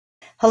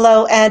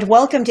Hello and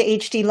welcome to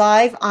HD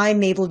Live. I'm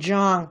Mabel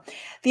Jong.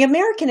 The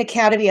American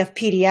Academy of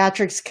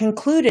Pediatrics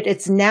concluded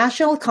its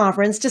national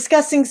conference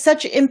discussing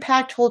such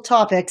impactful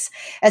topics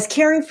as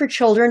caring for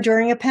children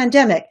during a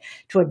pandemic,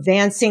 to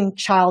advancing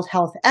child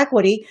health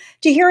equity,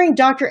 to hearing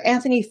Dr.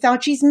 Anthony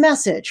Fauci's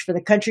message for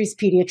the country's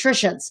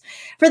pediatricians.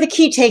 For the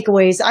key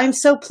takeaways, I'm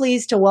so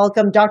pleased to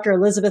welcome Dr.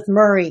 Elizabeth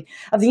Murray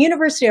of the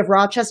University of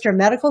Rochester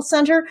Medical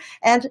Center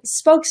and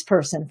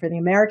spokesperson for the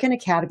American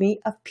Academy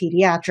of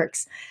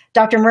Pediatrics.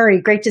 Dr.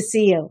 Murray, great to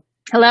see you.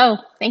 Hello,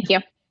 thank you.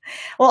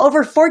 Well,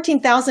 over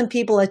 14,000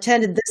 people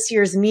attended this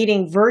year's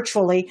meeting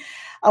virtually.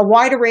 A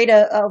wide array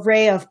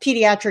of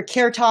pediatric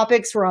care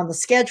topics were on the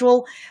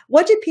schedule.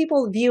 What did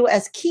people view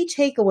as key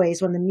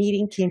takeaways when the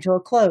meeting came to a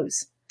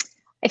close?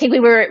 I think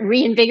we were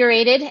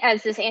reinvigorated,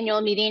 as this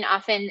annual meeting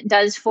often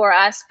does for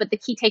us, but the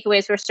key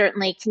takeaways were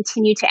certainly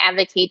continue to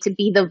advocate to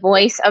be the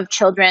voice of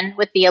children.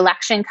 With the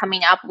election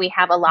coming up, we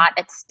have a lot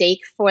at stake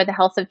for the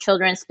health of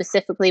children,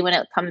 specifically when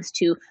it comes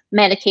to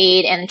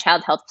Medicaid and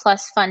Child Health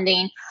Plus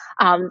funding.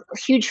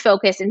 Huge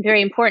focus and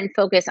very important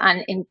focus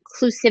on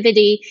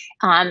inclusivity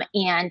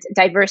and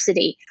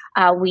diversity.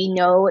 We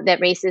know that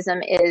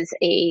racism is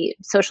a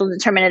social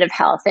determinant of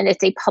health and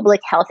it's a public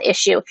health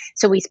issue.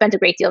 So we spent a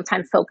great deal of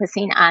time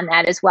focusing on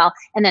that as well.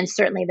 And then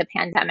certainly the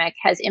pandemic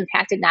has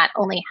impacted not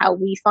only how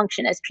we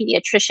function as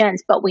pediatricians,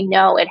 but we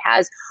know it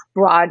has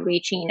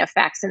broad-reaching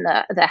effects in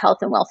the health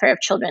and welfare of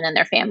children and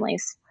their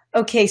families.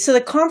 Okay, so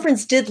the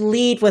conference did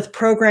lead with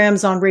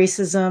programs on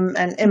racism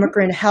and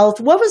immigrant health.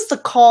 What was the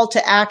call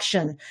to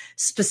action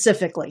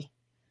specifically?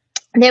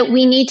 That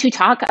we need to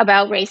talk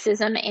about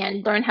racism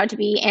and learn how to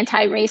be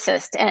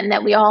anti-racist, and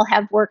that we all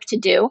have work to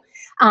do,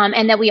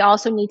 and that we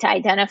also need to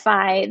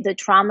identify the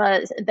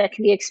traumas that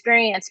can be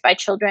experienced by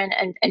children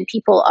and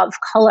people of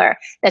color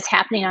that's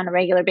happening on a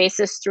regular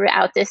basis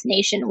throughout this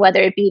nation,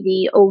 whether it be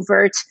the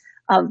overt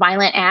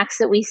violent acts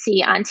that we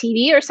see on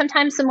TV, or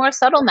sometimes the more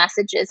subtle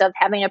messages of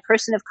having a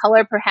person of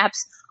color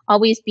perhaps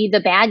always be the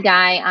bad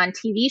guy on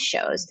TV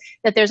shows.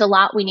 That there's a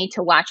lot we need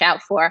to watch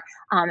out for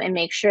and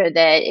make sure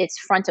that it's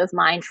front of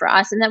mind for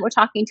us, and that we're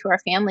talking to our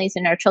families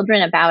and our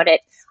children about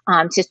it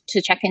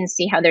to check in and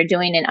see how they're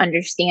doing, and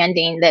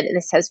understanding that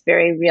this has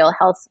very real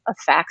health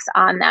effects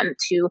on them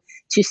to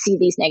see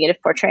these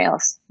negative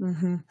portrayals.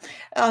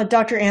 Mm-hmm.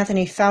 Dr.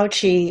 Anthony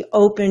Fauci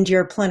opened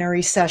your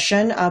plenary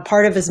session.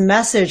 Part of his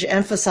message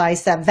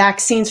emphasized that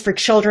vaccines for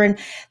children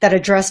that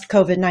addressed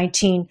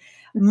COVID-19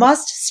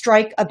 must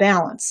strike a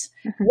balance.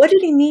 Mm-hmm. What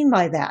did he mean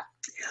by that?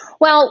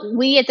 Well,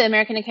 we at the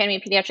American Academy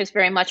of Pediatrics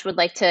very much would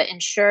like to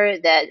ensure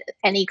that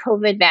any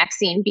COVID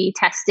vaccine be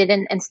tested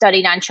and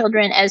studied on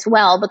children as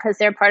well, because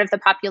they're part of the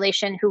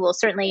population who will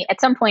certainly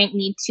at some point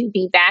need to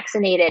be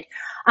vaccinated.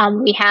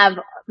 We have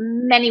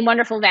many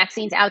wonderful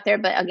vaccines out there,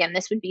 but again,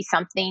 this would be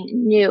something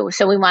new.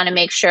 So we want to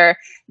make sure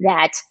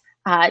that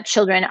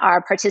children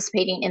are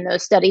participating in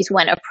those studies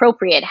when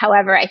appropriate.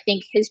 However, I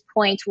think his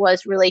point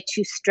was really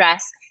to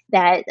stress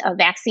that a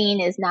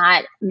vaccine is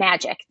not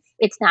magic.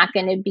 It's not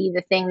going to be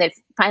the thing that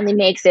finally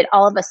makes it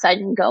all of a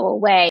sudden go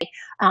away.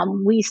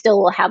 We still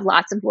will have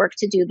lots of work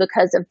to do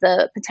because of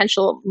the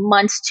potential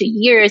months to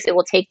years it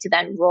will take to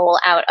then roll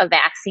out a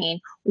vaccine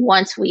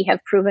once we have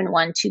proven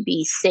one to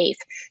be safe.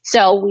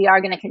 So we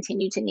are going to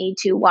continue to need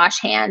to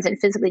wash hands and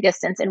physically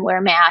distance and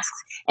wear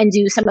masks and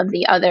do some of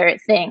the other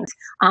things.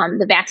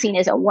 The vaccine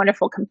is a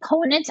wonderful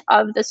component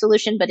of the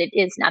solution, but it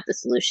is not the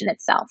solution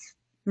itself.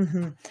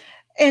 Mm-hmm.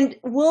 And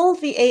will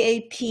the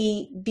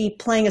AAP be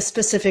playing a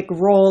specific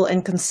role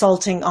in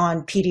consulting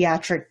on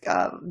pediatric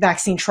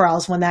vaccine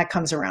trials when that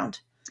comes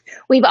around?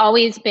 We've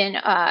always been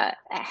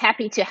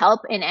happy to help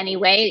in any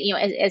way. You know,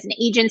 as an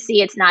agency,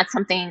 it's not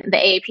something, the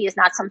AAP is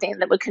not something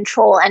that would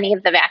control any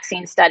of the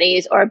vaccine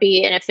studies or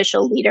be an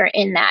official leader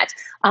in that.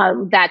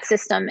 That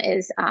system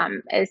is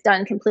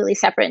done completely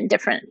separate and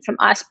different from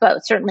us,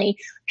 but certainly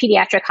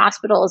pediatric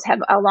hospitals have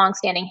a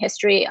longstanding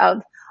history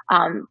of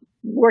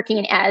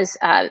working as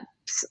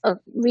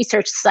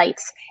research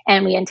sites,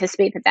 and we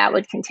anticipate that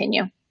would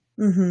continue.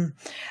 Mm-hmm.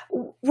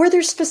 Were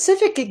there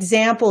specific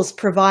examples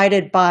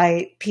provided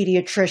by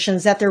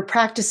pediatricians that their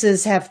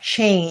practices have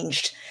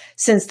changed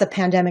since the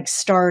pandemic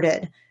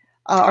started?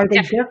 Are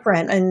they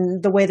different in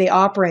the way they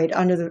operate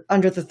under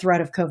the threat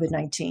of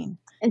COVID-19?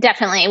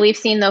 Definitely. We've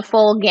seen the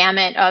full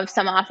gamut of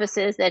some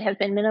offices that have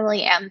been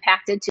minimally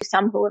impacted to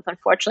some who have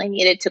unfortunately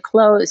needed to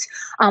close.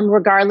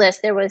 Regardless,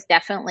 there was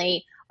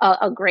definitely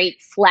a great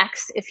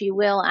flex, if you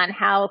will, on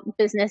how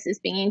business is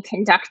being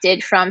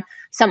conducted, from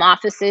some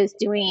offices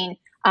doing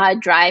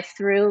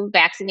drive-through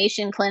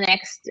vaccination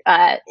clinics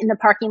in the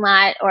parking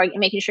lot, or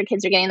making sure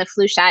kids are getting the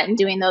flu shot and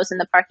doing those in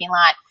the parking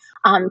lot,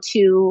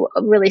 to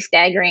really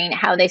staggering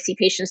how they see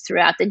patients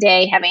throughout the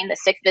day, having the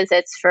sick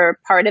visits for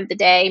part of the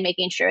day,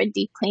 making sure a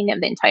deep clean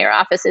of the entire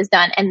office is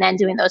done, and then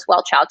doing those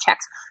well child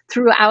checks.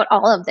 Throughout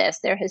all of this,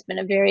 there has been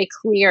a very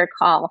clear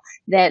call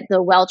that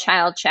the well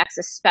child checks,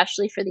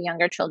 especially for the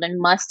younger children,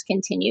 must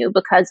continue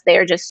because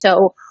they're just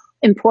so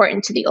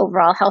important to the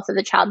overall health of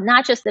the child,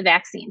 not just the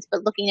vaccines,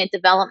 but looking at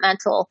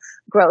developmental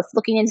growth,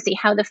 looking in to see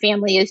how the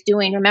family is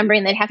doing,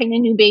 remembering that having a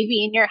new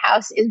baby in your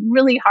house is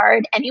really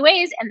hard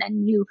anyways, and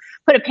then you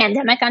put a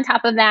pandemic on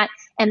top of that,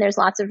 and there's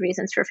lots of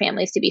reasons for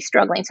families to be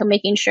struggling. So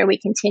making sure we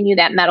continue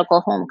that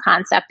medical home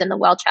concept and the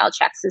well child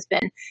checks has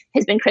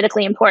been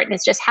critically important.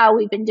 It's just how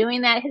we've been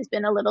doing that has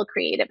been a little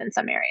creative in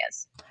some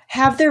areas.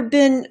 Have there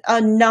been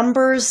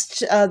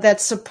numbers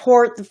that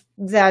support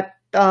that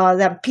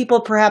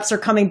people perhaps are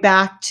coming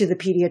back to the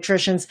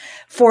pediatricians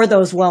for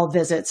those well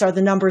visits? Are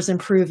the numbers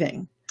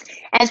improving?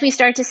 As we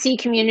start to see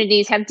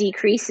communities have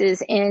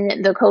decreases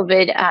in the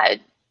COVID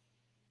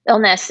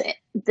illness,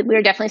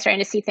 we're definitely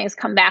starting to see things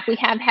come back. We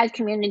have had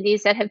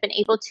communities that have been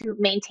able to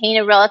maintain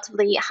a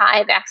relatively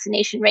high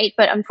vaccination rate,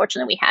 but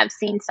unfortunately we have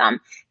seen some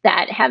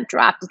that have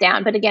dropped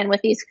down. But again,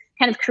 with these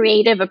kind of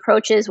creative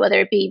approaches,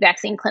 whether it be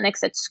vaccine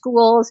clinics at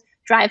schools,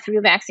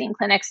 drive-through vaccine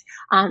clinics,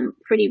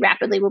 pretty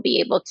rapidly we'll be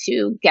able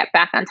to get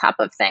back on top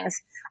of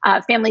things.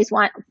 Families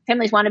want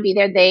to be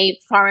there. They,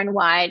 far and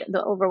wide,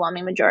 the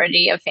overwhelming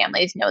majority of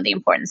families know the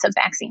importance of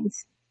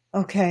vaccines.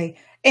 Okay.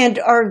 And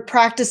are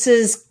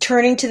practices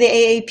turning to the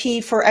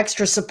AAP for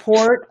extra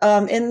support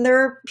in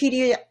their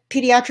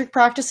pediatric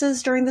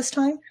practices during this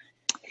time?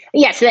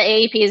 Yes, the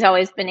AAP has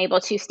always been able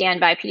to stand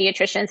by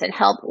pediatricians and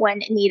help when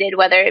needed,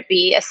 whether it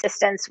be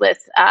assistance with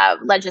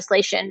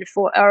legislation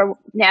or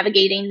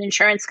navigating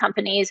insurance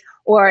companies,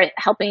 or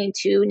helping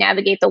to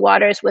navigate the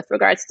waters with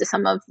regards to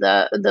some of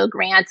the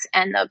grants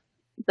and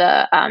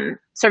the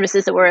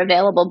services that were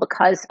available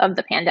because of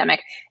the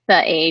pandemic. The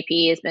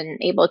AAP has been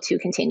able to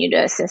continue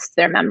to assist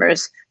their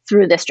members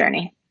through this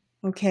journey.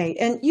 Okay.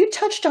 And you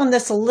touched on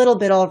this a little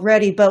bit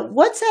already, but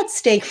what's at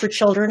stake for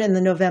children in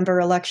the November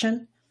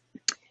election?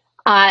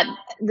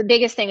 The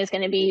biggest thing is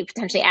going to be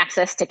potentially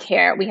access to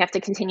care. We have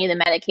to continue the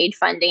Medicaid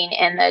funding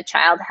and the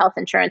child health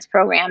insurance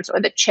programs,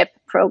 or the CHIP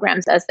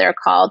programs as they're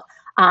called.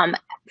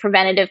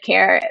 Preventative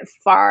care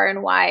far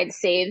and wide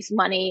saves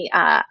money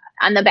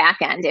on the back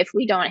end. If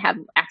we don't have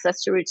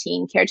access to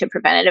routine care, to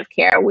preventative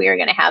care, we are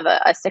going to have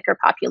a sicker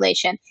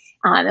population.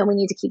 And we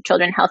need to keep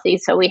children healthy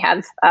so we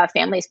have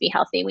families be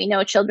healthy. We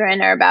know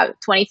children are about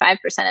 25%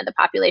 of the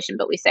population,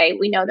 but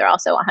we know they're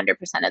also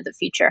 100% of the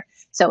future.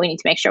 So we need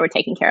to make sure we're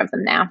taking care of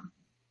them now.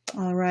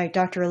 All right.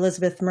 Dr.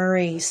 Elizabeth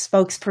Murray,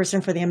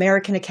 spokesperson for the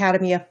American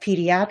Academy of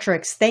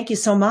Pediatrics. Thank you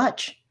so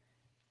much.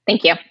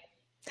 Thank you.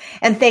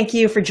 And thank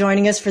you for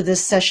joining us for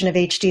this session of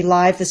HD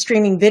Live, the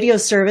streaming video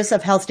service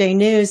of Health Day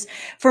News.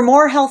 For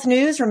more health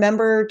news,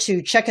 remember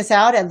to check us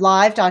out at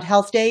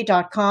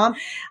live.healthday.com.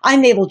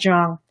 I'm Mabel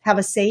Jong. Have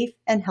a safe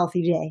and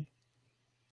healthy day.